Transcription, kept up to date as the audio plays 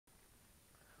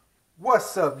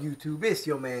What's up, YouTube? It's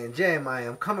your man Jam. I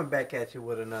am coming back at you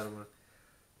with another one.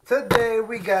 Today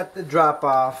we got the drop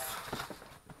off.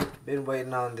 Been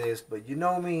waiting on this, but you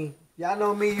know me. Y'all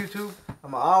know me, YouTube.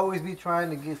 I'ma always be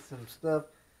trying to get some stuff,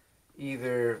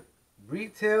 either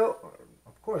retail or,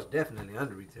 of course, definitely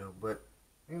under retail. But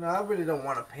you know, I really don't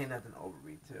want to pay nothing over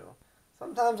retail.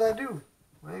 Sometimes I do.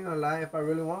 I ain't gonna lie. If I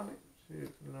really want it,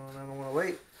 shit, you know, and I don't want to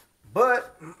wait.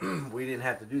 But we didn't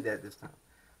have to do that this time.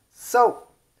 So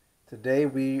today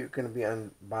we're going to be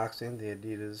unboxing the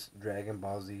Adidas Dragon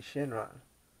Ball Z Shenron.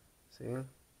 See?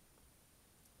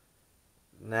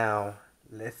 Now,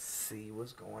 let's see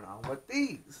what's going on with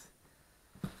these.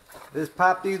 Let's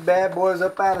pop these bad boys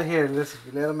up out of here. Let's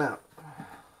let them out.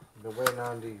 Been waiting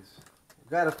on these. We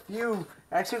got a few,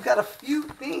 actually we got a few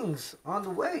things on the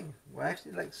way. Well,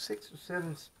 actually like 6 or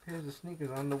 7 pairs of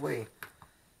sneakers on the way.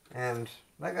 And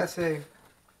like I say,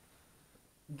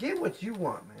 get what you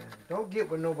want, man. Don't get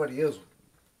what nobody else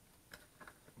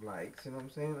likes, you know what I'm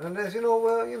saying? Unless, you know,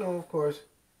 well, you know, of course,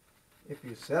 if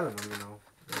you're selling them, you know,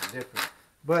 that's different.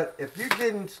 But if you're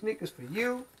getting sneakers for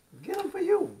you, get them for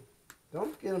you.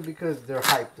 Don't get them because they're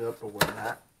hyped up or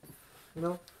whatnot. You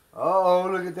know? Oh,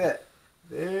 look at that.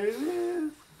 There it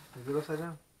is. Is it upside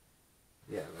down?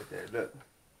 Yeah, right there. Look.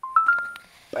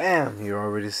 Bam! You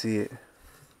already see it.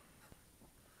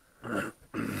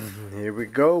 Here we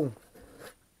go.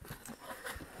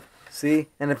 See?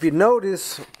 And if you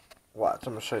notice, watch,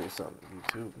 I'm going to show you something,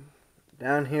 YouTube.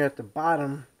 Down here at the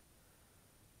bottom,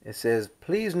 it says,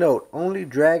 please note, only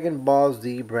Dragon Ball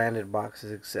Z branded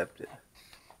boxes accepted.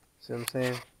 See what I'm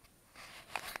saying?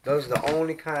 Those are the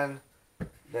only kind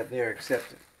that they're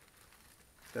accepting,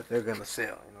 that they're going to sell,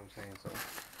 you know what I'm saying? So,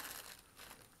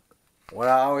 what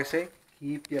I always say,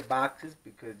 keep your boxes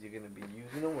because you're going to be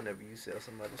using them whenever you sell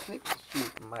some other sneakers.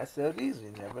 Shoot, you might sell these,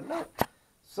 you never know.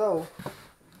 So,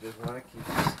 just want to keep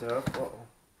this stuff. Uh-oh.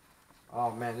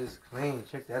 Oh, man, this is clean.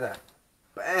 Check that out.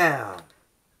 Bam!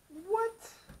 What?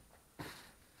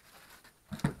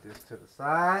 Put this to the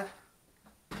side.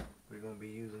 We're going to be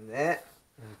using that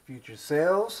in future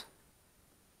sales.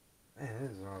 Man, this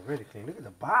is already clean. Look at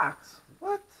the box.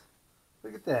 What?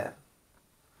 Look at that.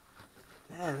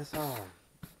 Damn, it's all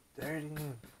dirty.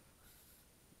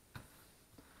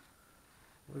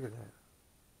 Look at that.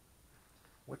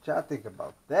 What y'all think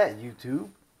about that, YouTube?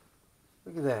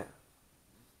 Look at that.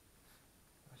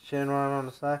 Shenron on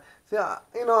the side. See,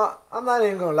 you know, I'm not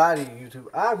even going to lie to you, YouTube.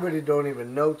 I really don't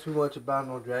even know too much about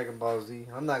no Dragon Ball Z.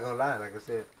 I'm not going to lie. Like I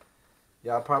said,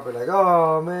 y'all probably like,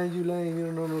 oh, man, you lame. You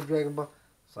don't know no Dragon Ball.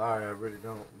 Sorry, I really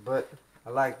don't. But I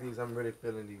like these. I'm really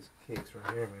feeling these cakes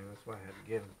right here, man. That's why I had to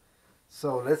get them.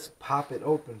 So let's pop it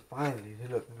open finally.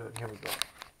 Look, here we go.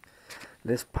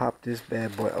 Let's pop this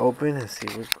bad boy open and see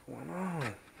what's going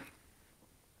on.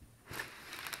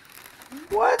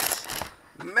 What?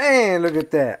 Man, look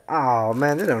at that. Oh,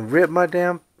 man, they done ripped my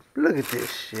damn... Look at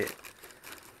this shit.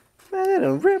 Man, they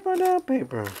done ripped my damn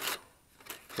paper.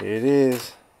 Here it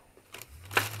is.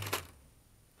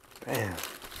 Bam.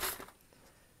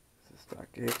 It's a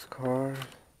StockX card.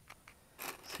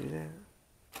 See that?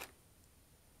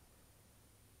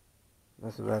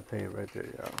 That's what I paid right there,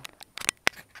 y'all.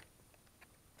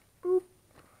 Boop.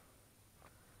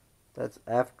 That's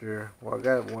after... Well, I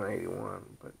got it $181,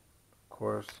 but of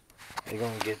course... They're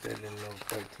going to get that little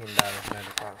 $13.95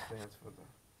 for the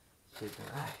shipping.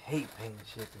 I hate paying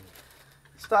shipping.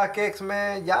 StockX,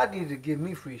 man, y'all need to give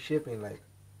me free shipping like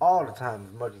all the time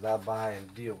as much as I buy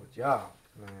and deal with y'all.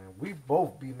 Man, we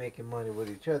both be making money with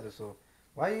each other, so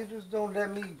why you just don't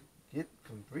let me get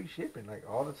some free shipping like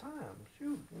all the time?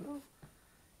 Shoot, you know?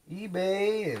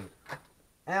 eBay and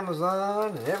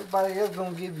Amazon and everybody else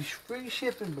gonna give you free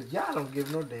shipping, but y'all don't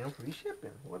give no damn free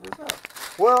shipping. What is up?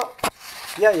 Well,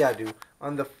 yeah, y'all do.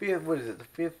 On the fifth, what is it? The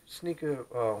fifth sneaker.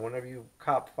 Whenever you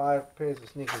cop 5 pairs of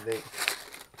sneakers, they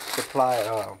supply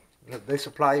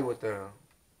you with the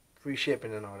free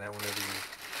shipping and all that. Whenever you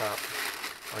cop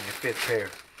on your 5th pair.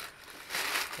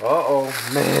 Uh-oh,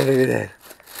 man, look at that.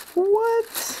 What?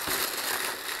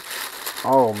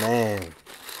 Oh man.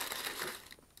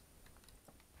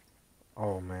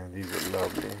 Oh man, these are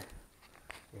lovely.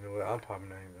 You know what? I'm probably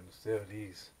not even gonna sell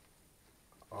these.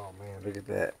 Oh man, look at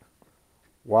that.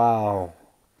 Wow.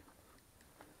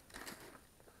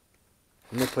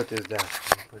 Let me put this down.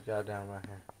 Let me put y'all down right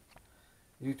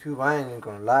here. YouTube, I ain't even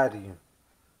gonna lie to you.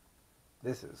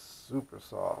 This is super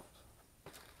soft.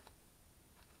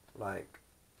 Like,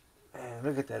 man,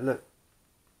 look at that. Look.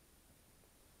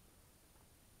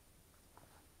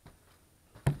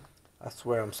 I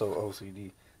swear I'm so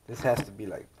OCD. This has to be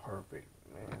like perfect,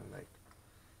 man. Like,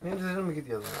 man, just let me get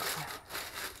the other one out.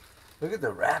 Look at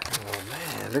the wrapping, oh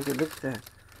man. Look at that.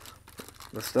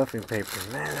 The stuffing paper.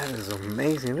 Man, that is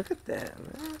amazing. Look at that,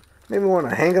 man. Made me want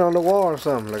to hang it on the wall or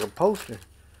something, like a poster.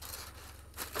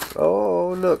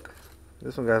 Oh, look.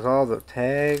 This one got all the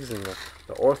tags and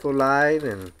the ortholite,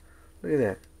 and look at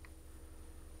that.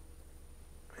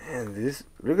 Man,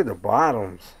 look at the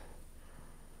bottoms.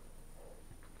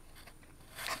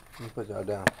 Let me put y'all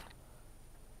down.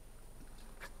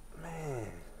 Man,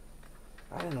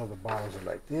 I didn't know the bottoms are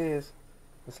like this.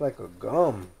 It's like a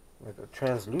gum, like a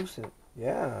translucent.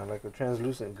 Yeah, like a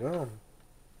translucent gum.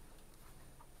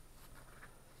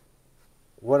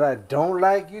 What I don't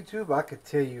like, YouTube, I could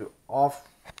tell you off,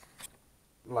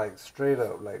 like straight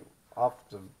up, like off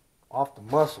the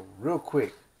muscle, real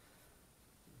quick.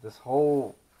 This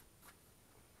whole,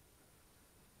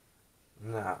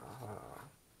 nah,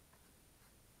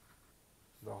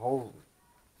 the whole,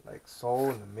 like sole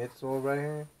and the midsole right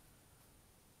here.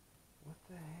 What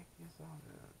the heck is all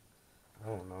that? I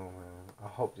don't know, man. I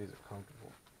hope these are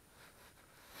comfortable.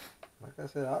 Like I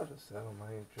said, I'll just sell them.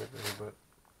 I ain't tripping, but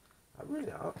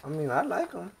I mean, I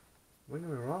like them. Don't get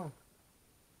me wrong.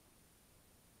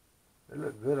 They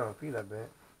look good on feet, I bet.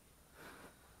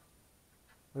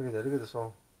 Look at that. Look at the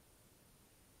sole.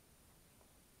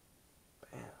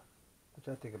 Bam. What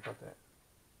y'all think about that?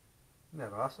 Isn't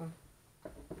that awesome?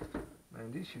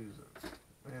 Man, these shoes are,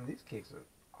 man, these kicks are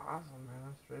awesome,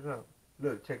 man. Straight up.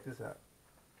 Look, check this out.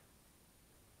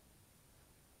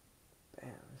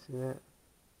 Bam. See that?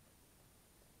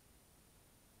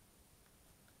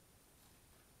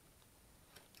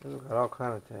 Look, got all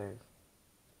kind of tags.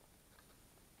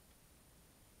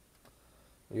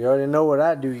 You already know what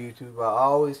I do, YouTube. I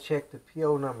always check the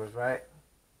PO numbers, right?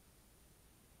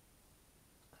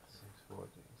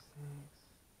 6436.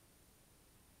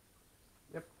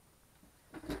 Yep.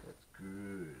 That's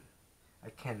good. I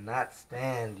cannot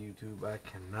stand YouTube. I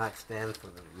cannot stand for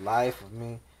the life of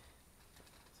me.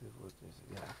 6436.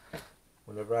 Yeah.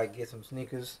 Whenever I get some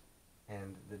sneakers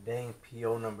and the dang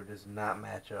PO number does not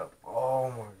match up,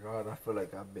 oh my God, I feel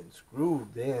like I've been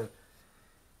screwed then.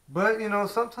 But, you know,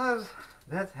 sometimes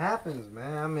that happens,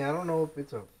 man. I mean, I don't know if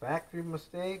it's a factory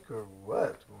mistake or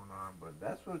what's going on, but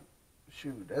that's what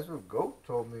GOAT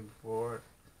told me before.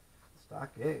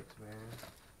 StockX, man.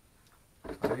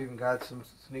 I've even got some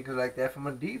sneakers like that from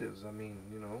Adidas. I mean,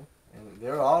 you know, and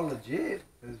they're all legit.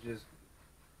 It's just,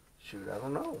 shoot, I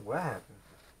don't know what happened,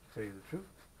 to tell you the truth.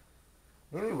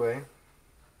 Anyway,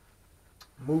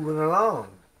 moving along.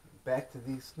 Back to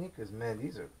these sneakers, man.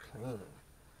 These are clean.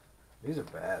 These are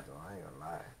bad, though. I ain't gonna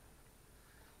lie.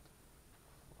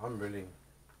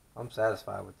 I'm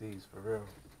satisfied with these, for real.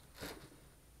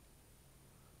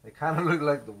 They kind of look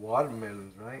like the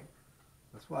watermelons, right?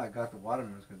 That's why I got the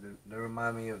watermelons, because they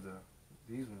remind me of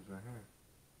these ones right here.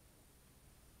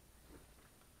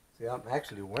 See, I'm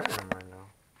actually wearing them right now.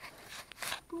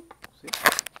 Boop. See?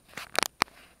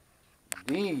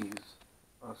 These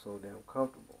are so damn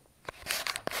comfortable.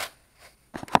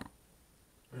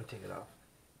 Let me take it off.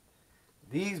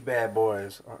 These bad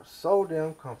boys are so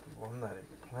damn comfortable. I'm not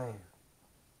even playing.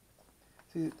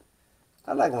 See,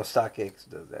 I like when StockX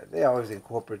does that. They always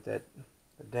incorporate the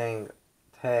dang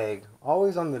tag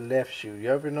always on the left shoe. You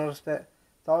ever notice that?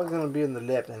 It's always gonna be in the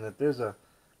left, and if there's a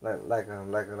like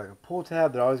a pull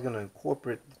tab, they're always gonna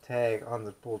incorporate the tag on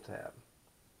the pull tab.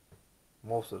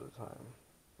 Most of the time,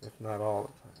 if not all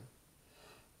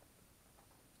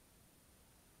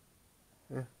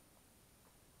the time.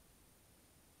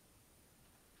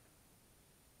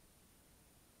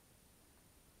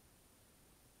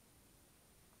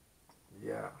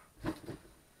 Yeah. Yeah.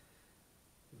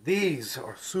 These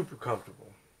are super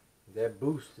comfortable. That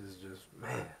boost is just,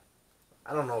 man.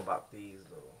 I don't know about these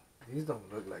though. These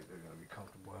don't look like they're gonna be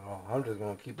comfortable at all. I'm just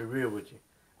gonna keep it real with you.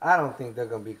 I don't think they're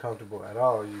gonna be comfortable at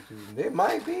all, YouTube. They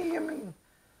might be. I mean,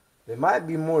 they might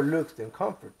be more looks than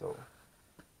comfort though.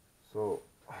 So,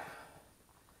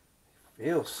 they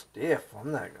feel stiff.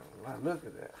 I'm not gonna lie. Look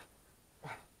at that.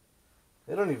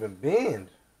 They don't even bend.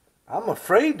 I'm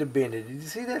afraid to bend it. Did you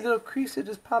see that little crease that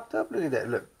just popped up? Look at that.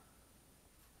 Look.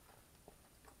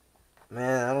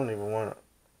 Man, I don't even want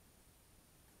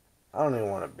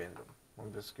to bend them.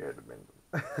 I'm just scared to bend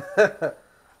them.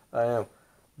 I am.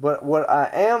 But what I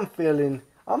am feeling,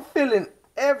 I'm feeling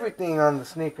everything on the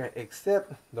sneaker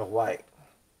except the white.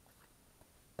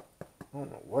 I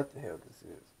don't know what the hell this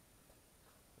is.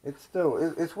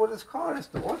 It's what it's called. It's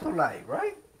the ortholite,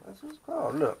 right? That's what it's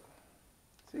called. Look.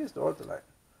 See, it's the ortholite.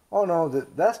 Oh no,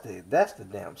 that's the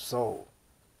damn sole.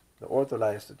 The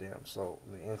ortholite is the damn sole,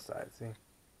 the inside. See,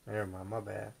 never mind, my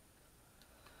bad.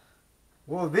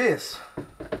 Well, this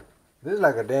is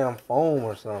like a damn foam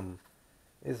or something.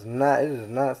 It's not. It does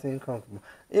not seem comfortable.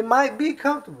 It might be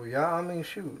comfortable, y'all. I mean,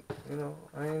 shoot. You know,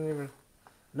 I ain't even.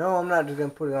 No, I'm not just gonna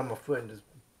put it on my foot and just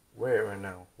wear it right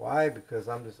now. Why? Because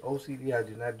I'm just OCD. I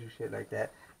do not do shit like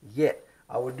that yet.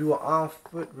 I will do an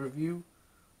on-foot review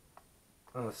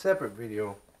on a separate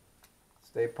video.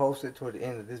 Stay posted toward the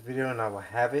end of this video, and I will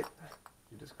have it.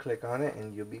 You just click on it,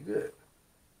 and you'll be good.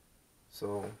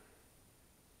 So,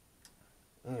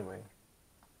 anyway,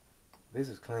 this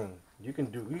is clean. You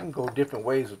can go different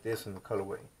ways with this in the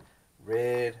colorway.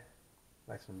 Red,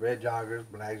 like some red joggers,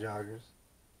 black joggers,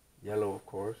 yellow of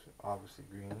course, obviously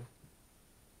green.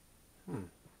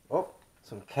 Oh,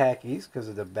 some khakis because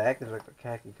of the back is like a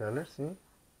khaki color. See?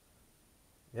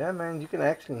 Yeah, man, you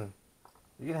can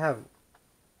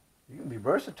be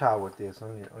versatile with this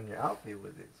on your outfit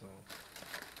with it. So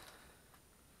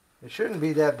it shouldn't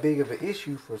be that big of an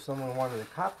issue for someone wanting to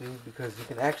copy because you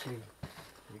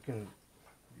can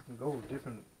go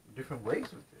different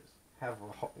ways with this.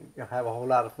 You can have a whole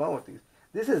lot of fun with these.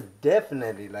 This is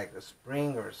definitely like a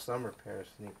spring or a summer pair of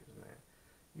sneakers, man.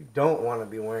 You don't want to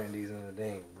be wearing these in the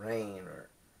dang rain or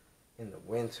in the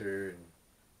winter, and,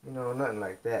 you know, nothing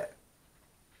like that.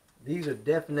 These are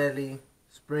definitely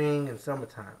spring and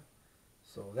summertime.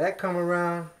 So that come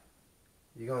around,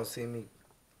 you're gonna see me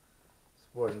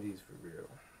sporting these for real.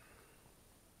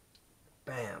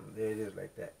 Bam, there it is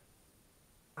like that.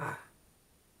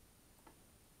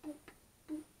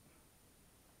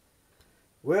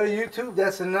 Well, YouTube,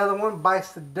 that's another one.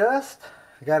 Bites the dust.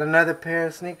 I got another pair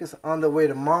of sneakers on the way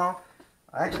tomorrow.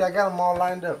 Actually, I got them all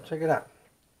lined up. Check it out.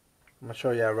 I'm going to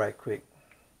show y'all right quick.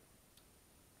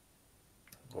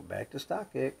 Go back to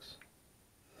StockX.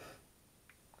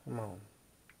 Come on.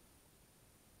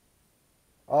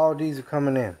 All these are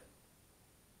coming in.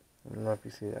 I don't know if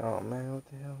you see it. Oh, man, what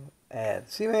the hell?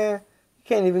 Ads. See, man, you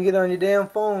can't even get on your damn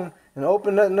phone and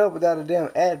open nothing up without a damn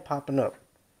ad popping up.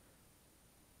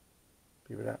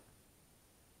 Keep it out.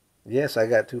 Yes, I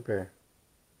got 2 pair.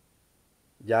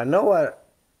 Y'all know what?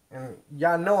 And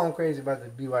y'all know I'm crazy about the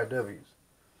BYWs.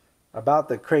 About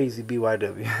the crazy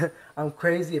BYW. I'm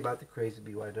crazy about the crazy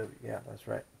BYW. Yeah, that's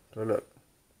right. So look.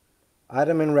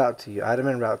 Item en route to you. Item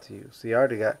en route to you. See, I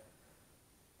already got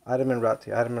item en route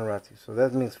to you. Item en route to you. So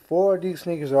that means 4 of these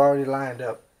sneakers are already lined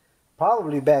up.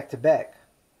 Probably back to back.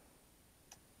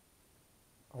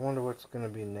 I wonder what's going to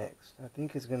be next. I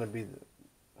think it's going to be the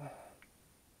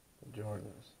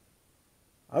Jordans.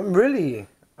 I really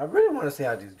want to see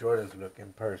how these Jordans look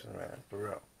in person, man, for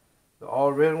real. The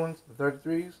all red ones, the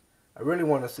 33s, I really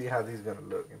want to see how these are going to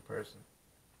look in person.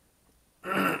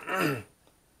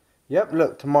 Yep,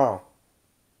 look, tomorrow.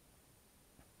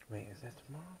 Wait, is that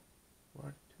tomorrow?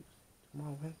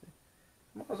 Tomorrow Wednesday?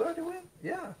 Tomorrow's already Wednesday?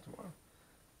 Yeah, tomorrow.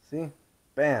 See?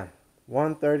 Bam.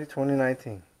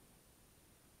 1/30/2019.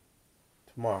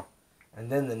 Tomorrow. And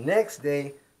then the next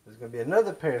day, there's going to be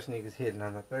another pair of sneakers hitting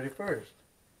on the 31st.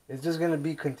 It's just going to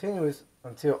be continuous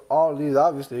until all these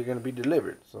obviously are going to be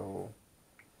delivered. So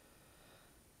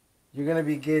you're going to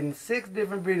be getting 6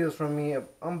 different videos from me of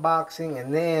unboxing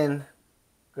and then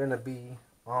going to be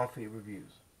on-feet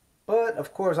reviews. But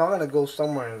of course, I'm going to go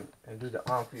somewhere and do the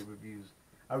on-feet reviews.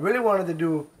 I really wanted to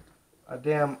do a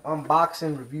damn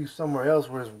unboxing review somewhere else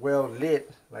where it's well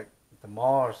lit, like at the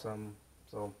mall or something.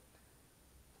 So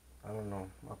I don't know.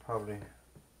 I probably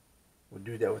will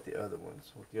do that with the other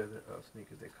ones, with the other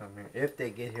sneakers that come here, if they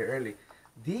get here early.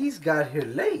 These got here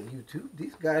late, YouTube.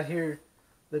 These got here.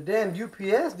 The damn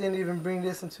UPS didn't even bring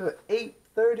this until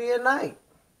 8:30 at night.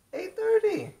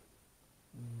 8:30.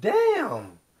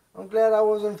 Damn. I'm glad I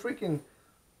wasn't freaking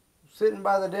sitting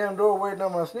by the damn door waiting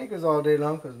on my sneakers all day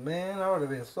long, because, man, I would have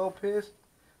been so pissed.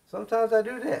 Sometimes I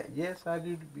do that. Yes, I'll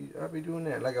be doing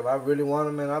that. Like, if I really want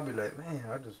them, man, I'll be like, man,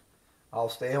 I'll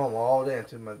stay home all day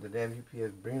until the damn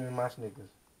UPS bring me my sneakers.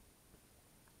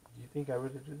 Do you think I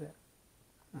really do that?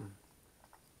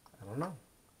 I don't know.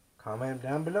 Comment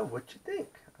down below what you think.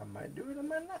 I might do it, I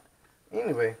might not.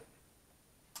 Anyway,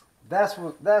 that's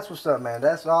what's up, man.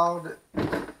 That's all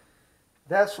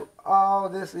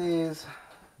this is.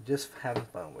 Just having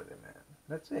fun with it, man.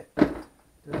 That's it.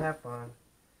 Just have fun.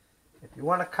 If you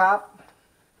want to cop,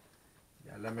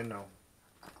 yeah, let me know.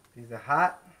 If these are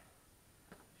hot,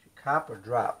 cop or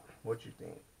drop, what you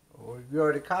think? Or if you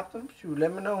already copped them, shoot,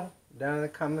 let me know down in the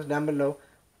comments down below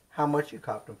how much you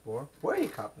copped them for, where you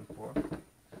copped them for,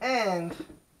 and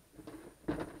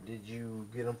did you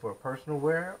get them for personal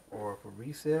wear or for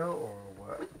resale or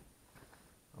what?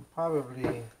 I'm probably,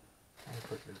 let me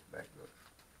put this back up.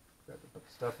 Got to put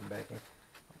the stuffing back in.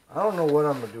 I don't know what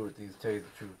I'm gonna do with these, to tell you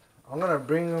the truth. I'm gonna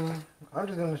bring them. I'm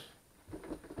just gonna.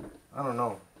 I don't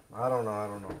know. I don't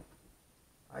know.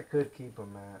 I could keep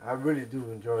them, man. I really do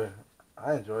enjoy.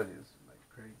 I enjoy this, like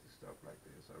crazy stuff like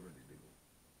this. I really do.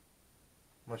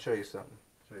 I'm gonna show you something.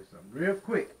 Real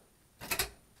quick.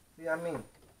 See what I mean?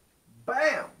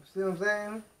 Bam! See what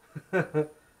I'm saying?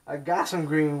 I got some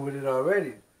green with it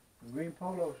already. Some green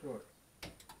polo shorts.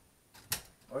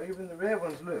 Or even the red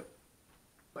ones, look.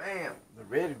 Bam! The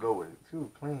red go with it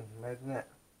too, clean. Imagine that.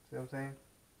 See what I'm saying?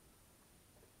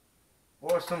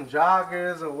 Or some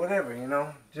joggers or whatever, you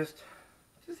know. Just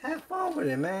have fun with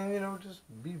it, man. You know, just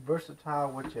be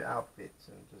versatile with your outfits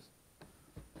and just,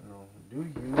 you know, do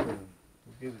you and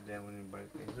who gives a damn what anybody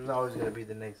thinks. There's always gonna be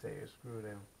the naysayers. Screw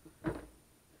them.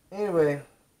 Anyway,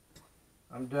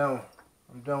 I'm done.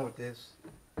 I'm done with this.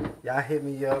 Y'all hit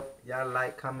me up. Y'all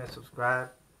like, comment, subscribe.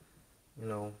 You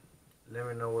know, let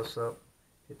me know what's up.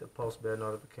 Hit the post bell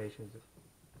notifications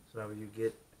so that way you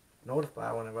get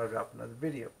notified whenever I drop another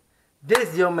video. This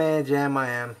is your man Jam I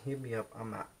Am. Hit me up.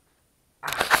 I'm out.